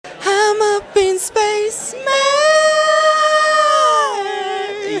been spaceman.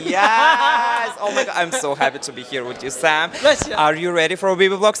 Yes. Oh my God, I'm so happy to be here with you, Sam. Bless you. Are you ready for a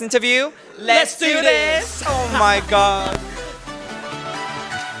BB Vlogs interview? Let's do this. Oh my God.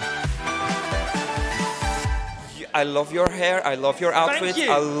 I love your hair. I love your outfit.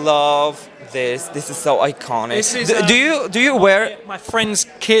 you. I love this. This is so iconic. This is, do you wear My friends'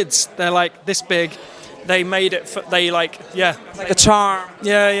 kids, they're like this big. They made it. Like a charm?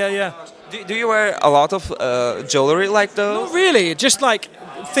 yeah. Do you wear a lot of jewelry like those? Not really. Just like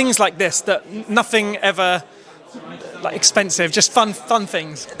things like this. That nothing ever like expensive. Just fun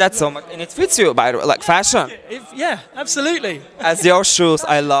things. That's so much, and it fits you, by the way, like fashion. Yeah, absolutely. As your shoes,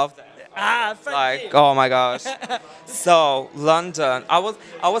 I love them. Thank Like, you. oh my gosh. So, London. I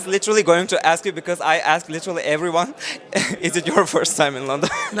was literally going to ask you because I ask literally everyone, is it your first time in London?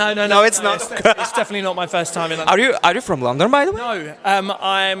 No, No, it's not. It's definitely not my first time in London. Are you from London, by the way? No,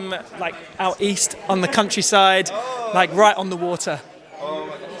 I'm like out east on the countryside, like right on the water.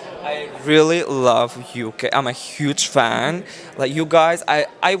 I really love UK. I'm a huge fan. Like you guys,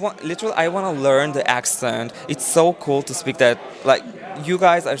 I want to learn the accent. It's so cool to speak that. Like you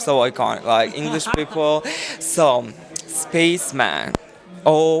guys are so iconic. Like English people. So, Spaceman.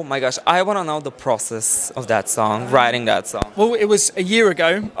 Oh my gosh, I want to know the process of that song, writing that song. Well, it was a year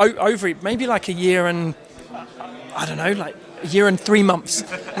ago, maybe like a year and I don't know, like a year and 3 months,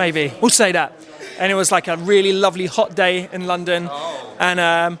 maybe. We'll say that. And it was like a really lovely hot day in London,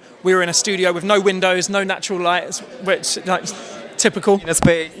 and we were in a studio with no windows, no natural lights, which like typical. In a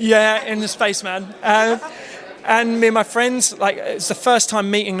space. Yeah, in the Spaceman. And me and my friends, like it's the first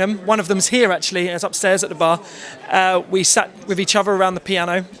time meeting them. One of them's here actually, it's upstairs at the bar. We sat with each other around the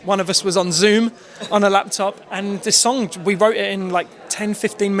piano. One of us was on Zoom on a laptop, and this song, we wrote it in like 10,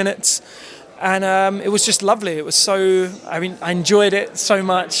 15 minutes. And it was just lovely. It was so, I enjoyed it so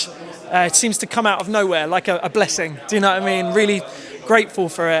much. It seems to come out of nowhere, like a blessing. Do you know what I mean? Really grateful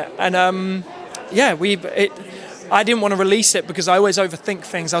for it. And I didn't want to release it because I always overthink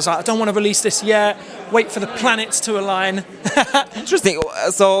things. I was like, I don't want to release this yet. Wait for the planets to align. Interesting.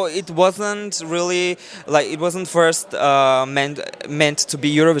 So it wasn't really like it wasn't first meant to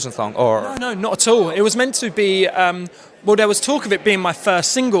be Eurovision song, or No, not at all. It was meant to be. Well, there was talk of it being my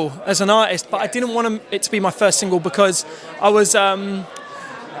first single as an artist, but I didn't want it to be my first single because I was.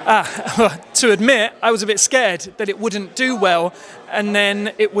 To admit, I was a bit scared that it wouldn't do well, and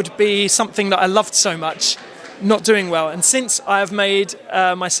then it would be something that I loved so much not doing well. And since I have made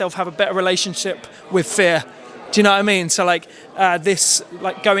myself have a better relationship with fear, do you know what I mean? So like this,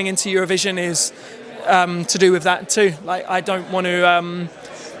 like going into Eurovision is to do with that too. Like I don't want to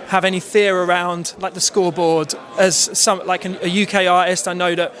have any fear around like the scoreboard. As some like a UK artist, I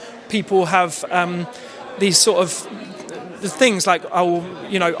know that people have these sort of the things like, oh,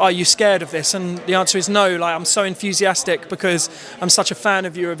 you know, are you scared of this? And the answer is no. Like I'm so enthusiastic because I'm such a fan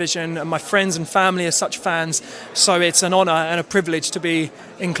of Eurovision, and my friends and family are such fans. So it's an honour and a privilege to be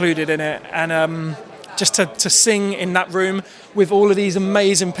included in it, and just to sing in that room with all of these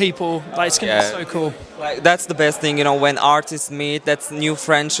amazing people. Like it's gonna be so cool. like that's the best thing, you know, when artists meet. That's new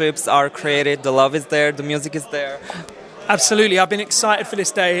friendships are created. The love is there. The music is there. Absolutely, I've been excited for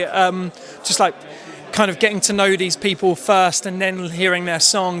this day. Just like kind of getting to know these people first, and then hearing their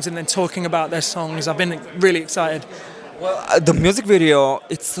songs, and then talking about their songs. I've been really excited. Well, the music video,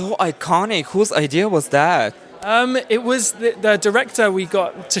 it's so iconic. Whose idea was that? It was the director we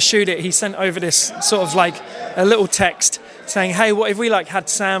got to shoot it. He sent over this sort of like a little text saying, "Hey, what if we like had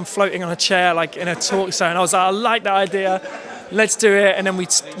Sam floating on a chair like in a talk show?" And I was like, "I like that idea. Let's do it." And then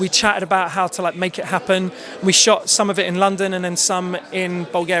we chatted about how to like make it happen. We shot some of it in London and then some in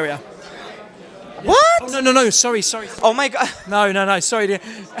Bulgaria. What? Oh, no, sorry. Oh my God. No, sorry, dear.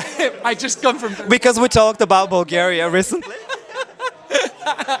 I just come from... Because we talked about Bulgaria recently.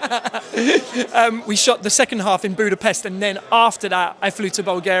 We shot the second half in Budapest, and then after that I flew to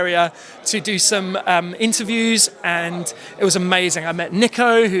Bulgaria to do some interviews, and it was amazing. I met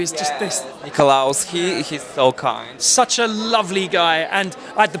Nico, who's just this... Nikolaos, he's so kind. Such a lovely guy, and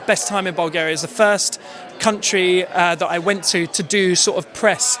I had the best time in Bulgaria. It's the first country that I went to do sort of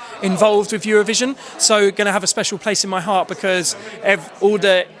press involved with Eurovision, so going to have a special place in my heart because all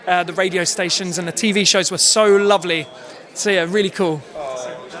the radio stations and the TV shows were so lovely. So yeah, really cool.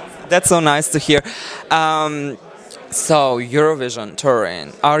 That's so nice to hear. So Eurovision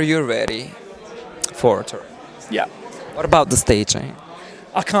touring, are you ready for touring? Yeah. What about the staging?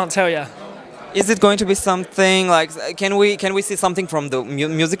 I can't tell you. Is it going to be something like? Can we see something from the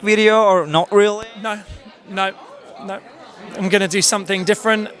music video or not really? No. I'm going to do something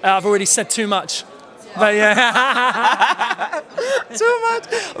different. I've already said too much. But yeah. Too much.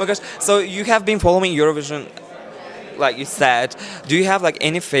 Oh my gosh. So you have been following Eurovision, like you said. Do you have like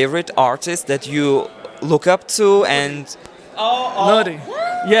any favorite artist that you look up to and? Lordy.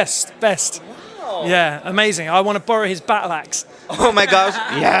 Yes, best. Yeah, amazing. I want to borrow his battle axe. Oh my gosh.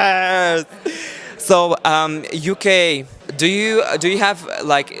 Yes. So UK. Do you have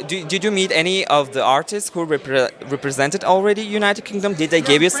like did you meet any of the artists who represented already United Kingdom? Did they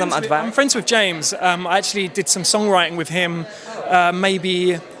give you some advice? I'm friends with James. I actually did some songwriting with him.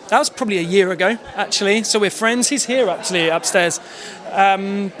 Maybe that was probably a year ago. Actually, so we're friends. He's here actually upstairs.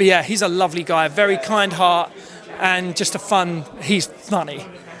 But yeah, he's a lovely guy, very kind heart, and just a fun. He's funny.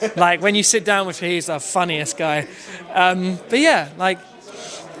 Like when you sit down with him, he's the funniest guy. But yeah, like.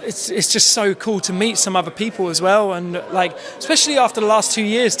 It's just so cool to meet some other people as well, and like especially after the last 2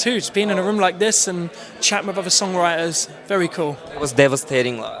 years too, just being in a room like this and chatting with other songwriters, very cool. It was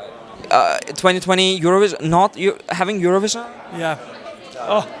devastating. 2020 Eurovision, not having Eurovision. Yeah.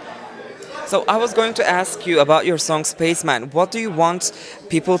 Oh. So I was going to ask you about your song Spaceman. What do you want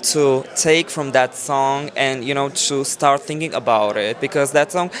people to take from that song and, you know, to start thinking about it? Because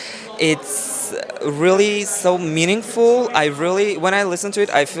that song, it's really so meaningful. When I listen to it,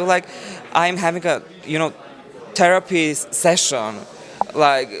 I feel like I'm having a, you know, therapy session.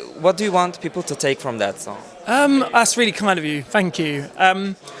 Like, what do you want people to take from that song? That's really kind of you. Thank you.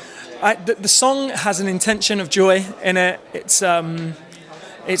 The song has an intention of joy in it.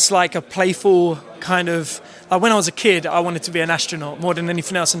 It's like a playful kind of. Like when I was a kid, I wanted to be an astronaut more than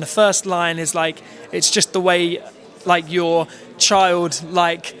anything else. And the first line is like, it's just the way, like your child,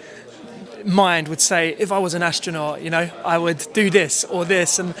 like mind would say, if I was an astronaut, you know, I would do this or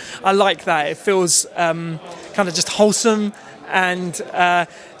this, and I like that. It feels kind of just wholesome and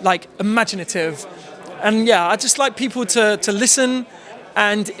like imaginative. And yeah, I just like people to listen,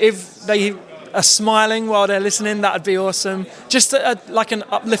 and if they are smiling while they're listening, that would be awesome. Just like an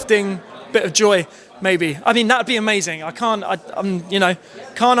uplifting bit of joy, maybe. I mean, that would be amazing. I'm you know,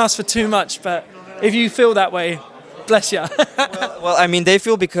 can't ask for too much, but if you feel that way, bless you. Well, I mean, they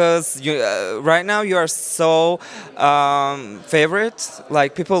feel because you right now you are so favorite.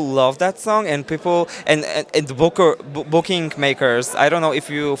 Like people love that song, and people and the booking makers. I don't know if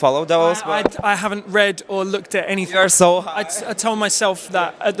you follow those. I haven't read or looked at anything. You are so high. I told myself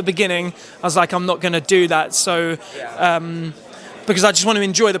that at the beginning. I was like, I'm not going to do that. So because I just want to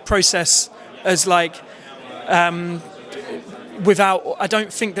enjoy the process as like without. I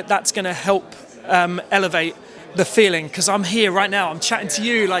don't think that that's going to help elevate the feeling, because I'm here right now. I'm chatting to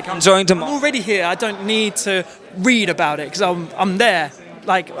you, like I'm already here. I don't need to read about it because I'm there,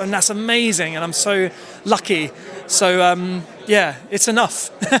 like, and that's amazing, and I'm so lucky. So yeah, it's enough.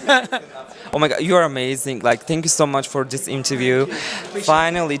 Oh my God, you are amazing! Like, thank you so much for this interview.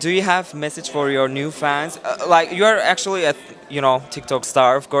 Finally, do you have message for your new fans? Like, you are actually a TikTok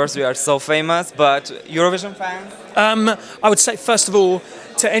star, of course. We are so famous, but Eurovision fans? I would say first of all,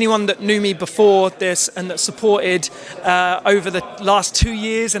 to anyone that knew me before this and that supported over the last 2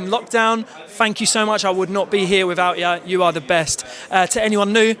 years in lockdown, thank you so much. I would not be here without you. You are the best. To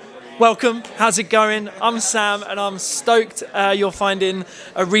anyone new, welcome. How's it going? I'm Sam, and I'm stoked you're finding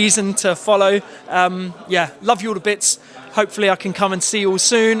a reason to follow. Yeah, love you all to bits. Hopefully I can come and see you all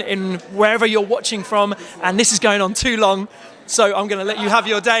soon in wherever you're watching from. And this is going on too long, so I'm going to let you have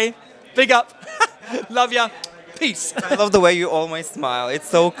your day. Big up. Love ya. Peace. I love the way you always smile. It's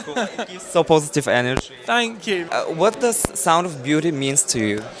so cool. It gives so positive energy. Thank you. What does Sound of Beauty means to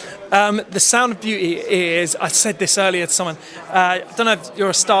you? The Sound of Beauty is, I said this earlier to someone, I don't know if you're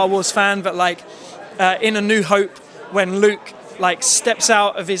a Star Wars fan, but like in A New Hope, when Luke like steps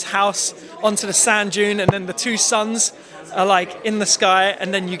out of his house onto the sand dune, and then the two suns are like in the sky,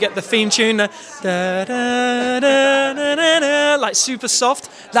 and then you get the theme tune, da, da, da, da, da, da, like super soft.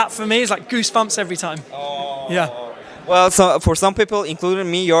 That for me is like goosebumps every time. Oh. Yeah. Well, so for some people, including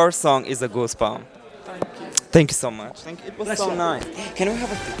me, your song is a goosebump. Thank you. Thank you so much. Thank you. It was Bless so you. nice. Can we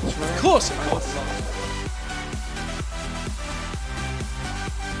have a picture? Of course.